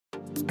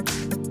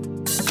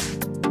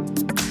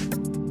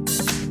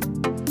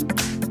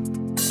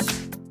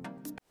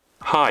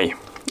Hi,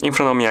 in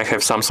front of me I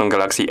have Samsung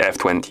Galaxy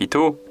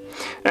F22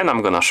 and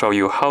I'm gonna show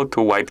you how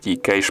to wipe the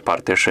cache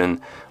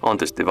partition on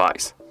this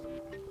device.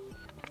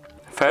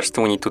 First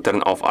we need to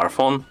turn off our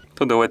phone.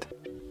 To do it,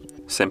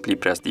 simply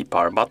press the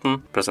power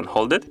button, press and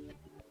hold it.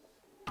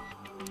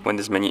 When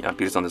this menu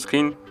appears on the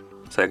screen,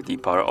 select the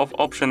power off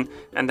option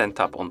and then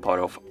tap on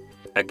power off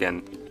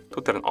again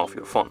to turn off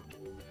your phone.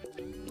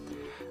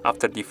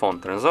 After the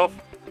phone turns off,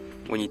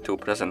 we need to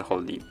press and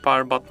hold the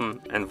power button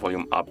and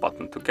volume up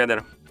button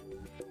together.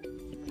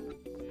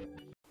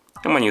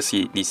 And when you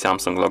see the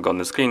Samsung logo on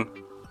the screen,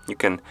 you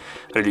can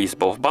release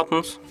both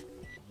buttons.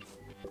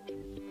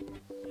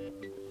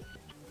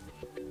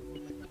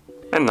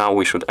 And now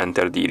we should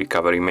enter the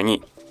recovery menu.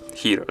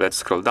 Here, let's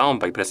scroll down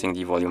by pressing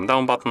the volume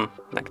down button,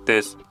 like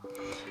this,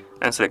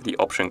 and select the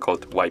option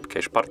called Wipe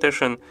Cache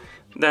Partition,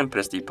 then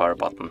press the power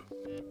button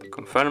to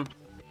confirm.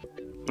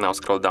 Now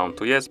scroll down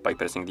to yes by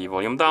pressing the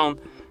volume down,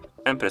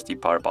 and press the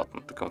power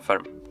button to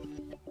confirm.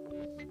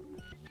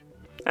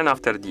 And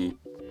after the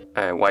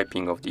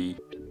wiping of the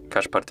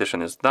cache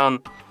partition is done,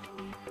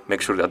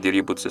 make sure that the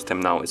reboot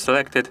system now is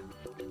selected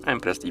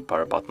and press the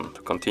power button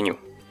to continue.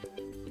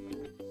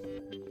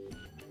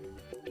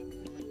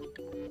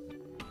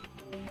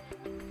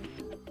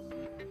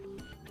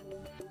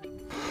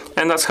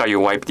 And that's how you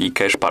wipe the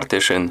cache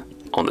partition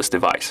on this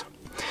device.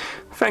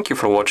 Thank you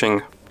for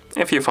watching.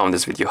 If you found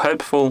this video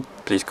helpful,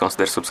 please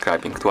consider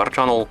subscribing to our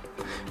channel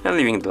and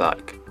leaving the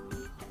like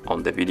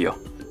on the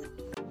video.